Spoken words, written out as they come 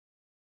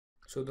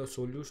So the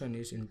solution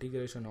is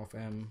integration of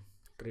m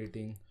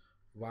treating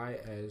y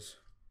as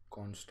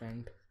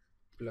constant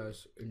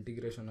plus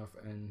integration of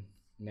n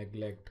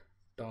neglect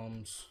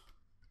terms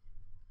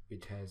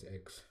which has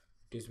x.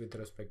 It is with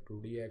respect to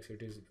dx,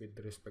 it is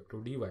with respect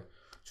to dy.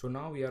 So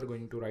now we are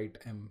going to write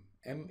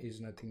m is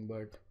nothing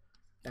but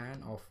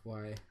tan of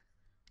y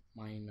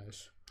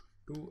minus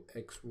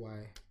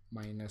 2xy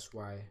minus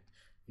y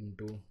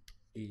into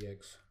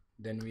dx.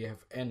 Then we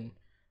have n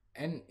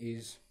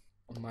is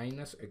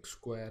minus x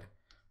square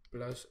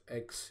plus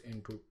x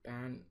into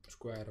tan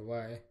square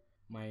y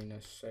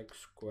minus x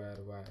square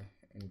y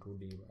into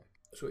dy.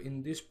 So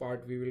in this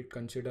part we will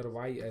consider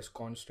y as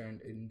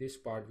constant. In this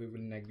part we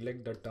will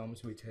neglect the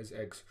terms which has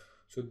x.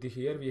 So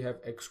here we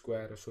have x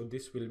square, so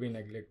this will be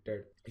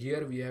neglected.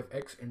 Here we have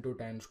x into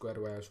tan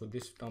square y, so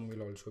this term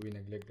will also be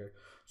neglected.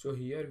 So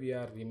here we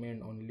are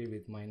remained only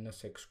with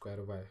minus x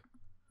square y.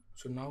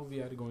 So now we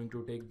are going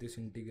to take this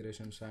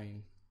integration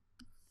sign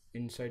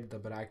inside the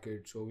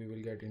bracket. So we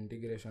will get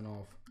integration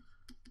of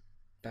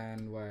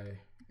tan y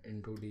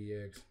into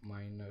dx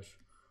minus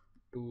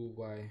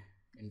 2y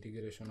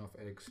integration of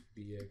x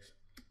dx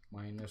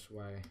minus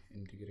y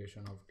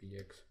integration of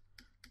dx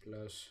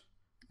plus,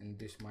 and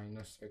this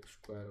minus x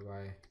square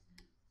y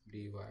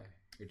dy,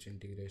 its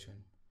integration.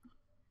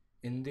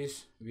 In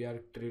this we are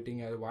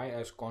treating as y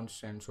as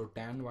constant, so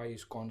tan y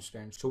is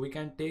constant, so we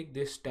can take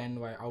this tan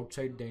y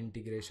outside the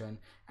integration,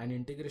 and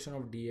integration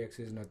of dx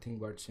is nothing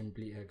but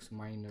simply x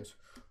minus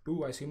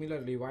 2y.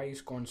 Similarly, y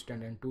is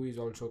constant and 2 is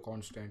also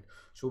constant,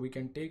 so we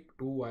can take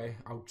 2y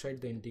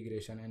outside the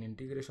integration, and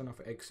integration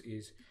of x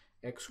is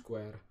x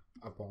square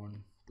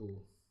upon 2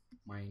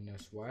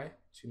 minus y.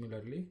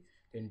 Similarly,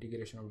 the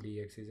integration of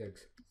dx is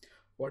x.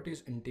 What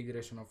is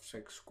integration of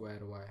sec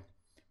square y?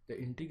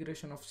 The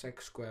integration of sec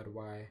square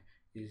y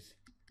is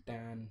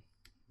tan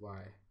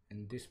y,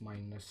 and this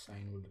minus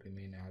sign will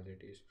remain as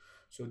it is.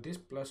 So this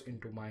plus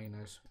into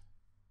minus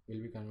will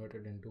be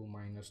converted into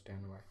minus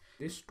tan y.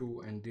 This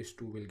 2 and this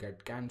 2 will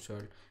get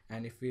cancelled,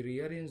 and if we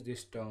rearrange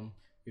this term,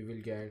 we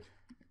will get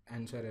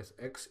answer as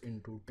x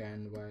into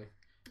tan y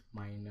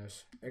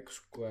minus x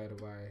square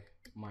y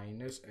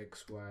minus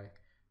xy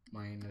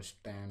minus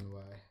tan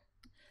y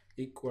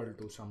equal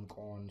to some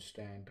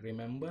constant.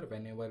 Remember,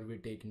 whenever we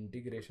take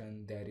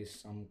integration, there is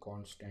some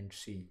constant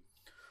c.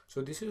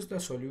 So this is the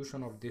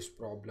solution of this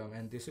problem,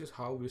 and this is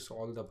how we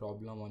solve the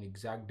problem on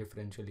exact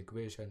differential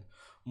equation.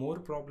 More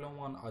problem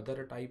on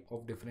other type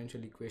of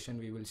differential equation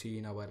we will see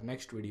in our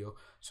next video.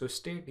 So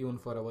stay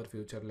tuned for our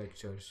future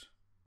lectures.